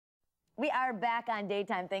We are back on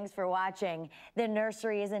Daytime. Thanks for watching. The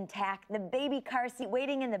nursery is intact, the baby car seat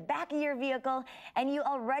waiting in the back of your vehicle, and you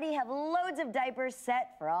already have loads of diapers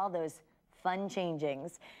set for all those fun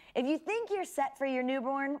changings. If you think you're set for your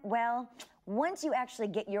newborn, well, once you actually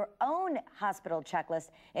get your own hospital checklist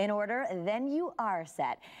in order, then you are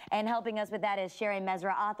set. And helping us with that is Shari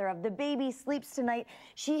Mezrah, author of The Baby Sleeps Tonight.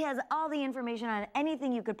 She has all the information on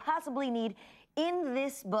anything you could possibly need in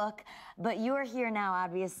this book, but you're here now,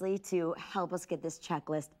 obviously, to help us get this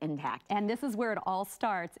checklist intact. And this is where it all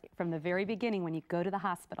starts, from the very beginning when you go to the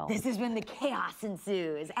hospital. This is when the chaos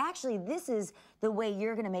ensues. Actually, this is the way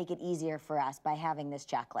you're going to make it easier for us by having this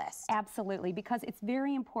checklist. Absolutely, because it's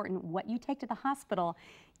very important what you take to the hospital.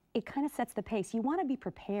 It kind of sets the pace. You want to be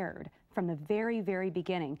prepared from the very, very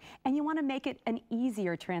beginning, and you want to make it an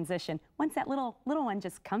easier transition once that little one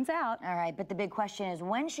just comes out. All right, but the big question is,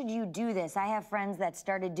 when should you do this? I have friends that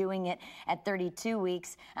started doing it at 32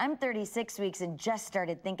 weeks. I'm 36 weeks and just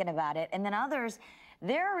started thinking about it, and then others,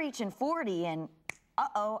 they're reaching 40 and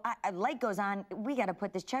light goes on. We got to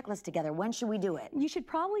put this checklist together. When should we do it? You should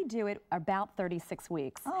probably do it about 36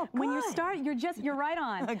 weeks. Oh, good. When you start, you're right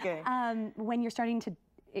on. Okay. When you're starting to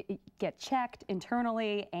get checked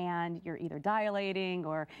internally and you're either dilating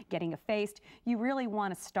or getting effaced, you really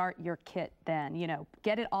want to start your kit then,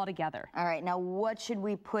 get it all together. All right, now what should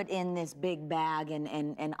we put in this big bag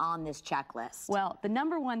and on this checklist? Well, the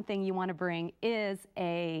number one thing you want to bring is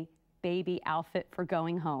a baby outfit for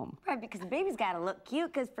going home. Right, because the baby's got to look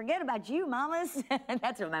cute, because forget about you, mamas.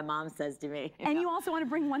 That's what my mom says to me. And you also want to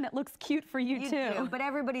bring one that looks cute for you too. But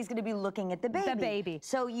everybody's going to be looking at the baby. The baby.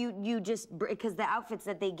 So you just, because the outfits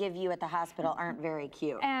that they give you at the hospital aren't very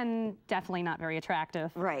cute. And definitely not very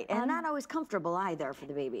attractive. Right, and not always comfortable either for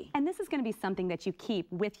the baby. And this is going to be something that you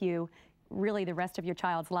keep with you really the rest of your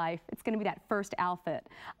child's life. It's going to be that first outfit.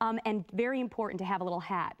 And very important to have a little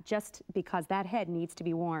hat, just because that head needs to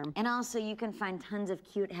be warm. And also, you can find tons of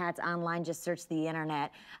cute hats online. Just search the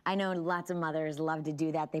internet. I know lots of mothers love to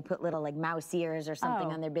do that. They put little like mouse ears or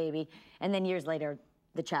something on their baby, and then years later,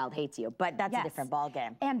 the child hates you. But that's a different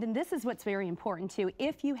ballgame. And then this is what's very important too.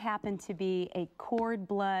 If you happen to be a cord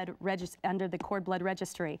blood under the cord blood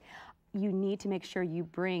registry, you need to make sure you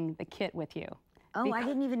bring the kit with you. Oh, I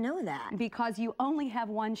didn't even know that. Because you only have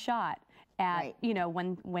one shot at,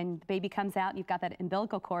 when the baby comes out, you've got that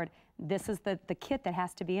umbilical cord, this is the kit that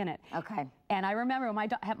has to be in it. Okay. And I remember when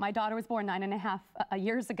my daughter was born 9.5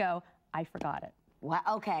 years ago, I forgot it. Wow,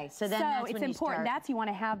 okay, so then that's it's when important. You want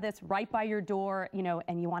to have this right by your door,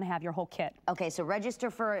 and you want to have your whole kit. Okay, so register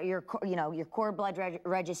for your cord blood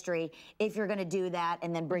registry if you're going to do that,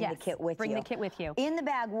 and then bring the kit with you. Bring the kit with you. In the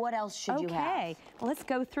bag, what else should you have? Okay, well, let's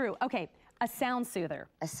go through. Okay. A sound soother.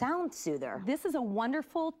 A sound soother. This is a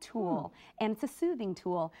wonderful tool, and it's a soothing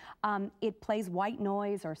tool. It plays white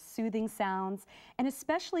noise or soothing sounds, and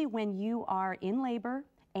especially when you are in labor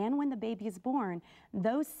and when the baby is born,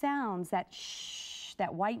 those sounds, that shh,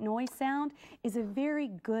 that white noise sound, is a very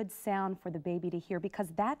good sound for the baby to hear, because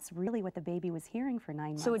that's really what the baby was hearing for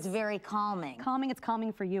 9 months. So it's very calming. Calming, it's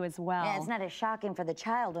calming for you as well. Yeah, it's not as shocking for the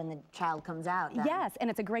child when the child comes out. Then. Yes, and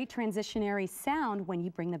it's a great transitionary sound when you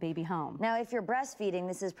bring the baby home. Now, if you're breastfeeding,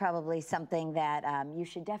 this is probably something that you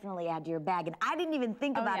should definitely add to your bag. And I didn't even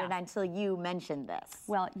think about it until you mentioned this.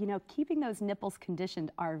 Well, keeping those nipples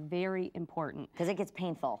conditioned are very important. Because it gets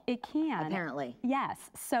painful. It can. Apparently. Yes.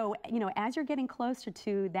 So, as you're getting closer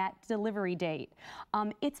to that delivery date,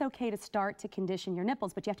 it's okay to start to condition your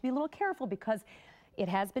nipples, but you have to be a little careful, because it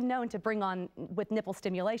has been known to with nipple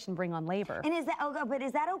stimulation, bring on labor. And is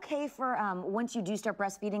that okay for, once you do start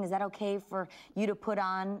breastfeeding, is that okay for you to put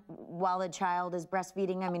on while the child is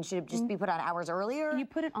breastfeeding? I mean, should it just be put on hours earlier? You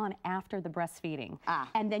put it on after the breastfeeding.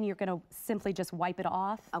 And then you're going to simply just wipe it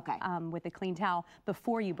off with a clean towel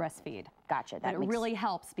before you breastfeed. Gotcha. It really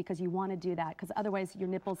helps, because you want to do that, because otherwise your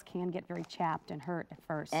nipples can get very chapped and hurt at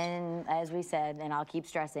first. And as we said, and I'll keep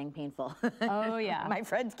stressing, painful. Oh, yeah. My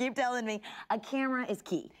friends keep telling me, a camera is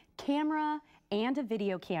key. Camera and a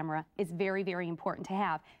video camera is very, very important to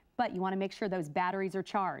have. But you want to make sure those batteries are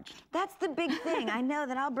charged. That's the big thing. I know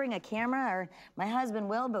that I'll bring a camera, or my husband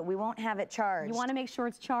will, but we won't have it charged. You want to make sure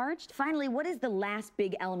it's charged. Finally, what is the last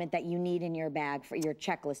big element that you need in your bag, for your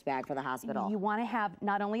checklist bag for the hospital? You want to have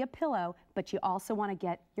not only a pillow, but you also want to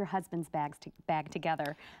get your husband's bag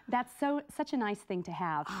together. That's such a nice thing to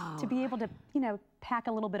have, to be able to, you know, pack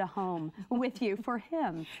a little bit of home with you for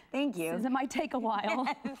him. Thank you. It might take a while.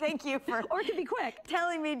 Thank you for or it could be quick.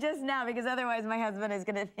 telling me just now, because otherwise my husband is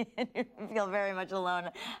going to feel very much alone.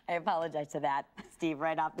 I apologize to that, Steve,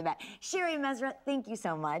 right off the bat. Shari Mezrah, thank you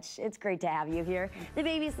so much. It's great to have you here. The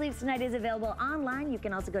Baby Sleeps Tonight is available online. You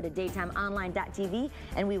can also go to daytimeonline.tv,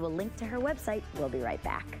 and we will link to her website. We'll be right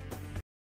back.